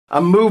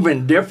I'm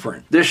moving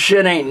different. This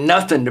shit ain't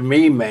nothing to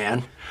me,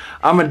 man.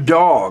 I'm a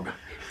dog.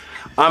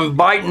 I'm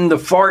biting the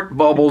fart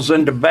bubbles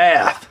in the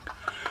bath.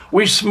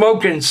 We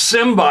smoking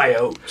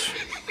symbiotes.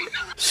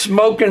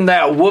 Smoking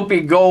that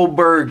Whoopi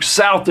Goldberg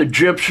South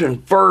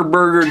Egyptian Fur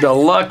Burger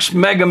Deluxe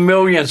Mega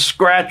Million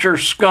Scratcher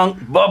Skunk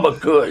Bubba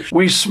Kush.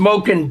 We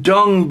smoking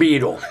dung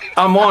beetle.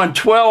 I'm on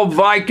 12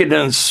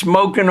 Vicodins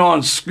smoking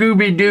on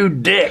Scooby-Doo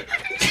dick.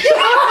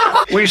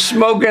 We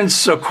smoking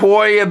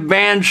Sequoia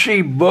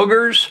Banshee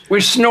boogers.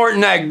 We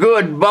snorting that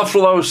good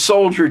Buffalo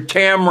Soldier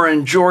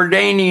Tamarind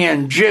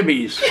Jordanian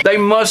jibbies. They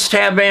must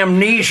have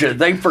amnesia.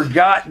 They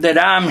forgot that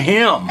I'm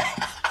him.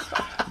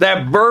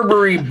 That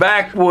Burberry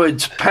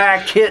backwoods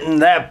pack hitting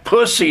that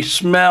pussy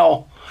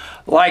smell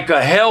like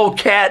a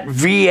Hellcat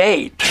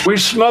V8. We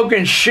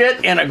smoking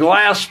shit in a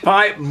glass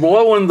pipe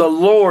blowing the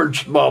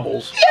Lord's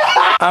bubbles.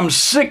 I'm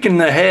sick in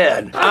the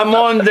head. I'm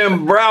on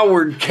them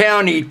Broward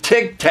County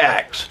Tic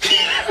Tacs.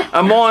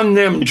 I'm on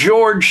them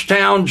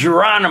Georgetown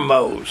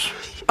Geronimos.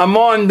 I'm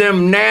on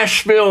them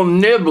Nashville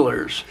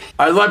Nibblers.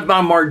 I left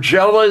my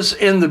Margellas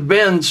in the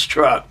Benz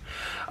truck.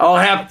 I'll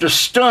have to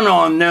stun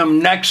on them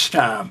next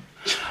time.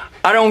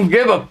 I don't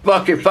give a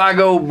fuck if I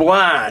go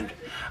blind.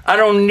 I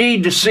don't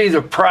need to see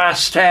the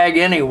price tag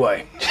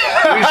anyway.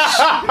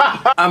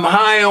 I'm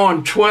high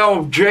on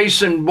 12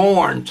 Jason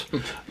Bournes,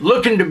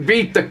 looking to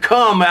beat the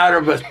cum out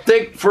of a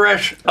thick,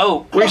 fresh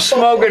oak. We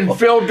smoking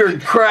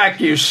filtered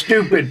crack, you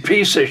stupid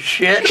piece of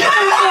shit.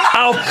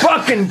 I'll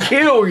fucking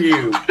kill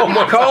you.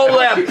 Call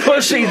that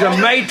pussy the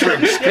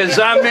Matrix, because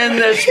I'm in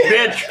this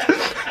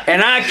bitch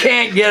and I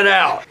can't get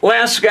out.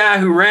 Last guy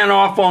who ran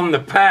off on the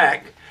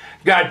pack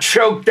got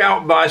choked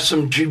out by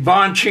some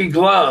Givenchy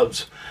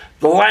gloves.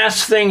 The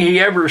last thing he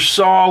ever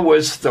saw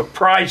was the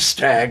price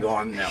tag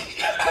on them.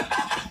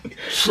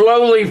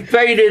 Slowly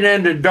faded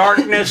into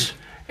darkness,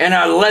 and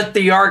I let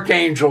the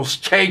archangels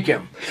take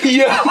him.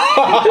 Yeah.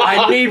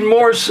 I need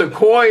more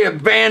Sequoia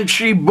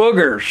Banshee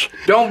boogers.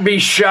 Don't be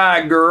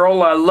shy,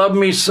 girl. I love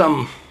me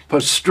some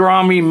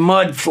pastrami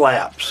mud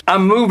flaps.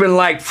 I'm moving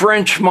like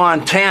French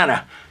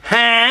Montana.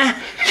 Huh?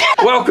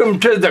 Welcome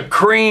to the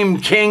Cream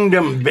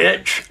Kingdom,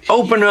 bitch.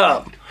 Open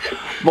up.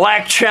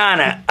 Black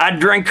China, I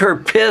drink her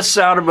piss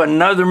out of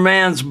another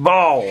man's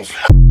balls.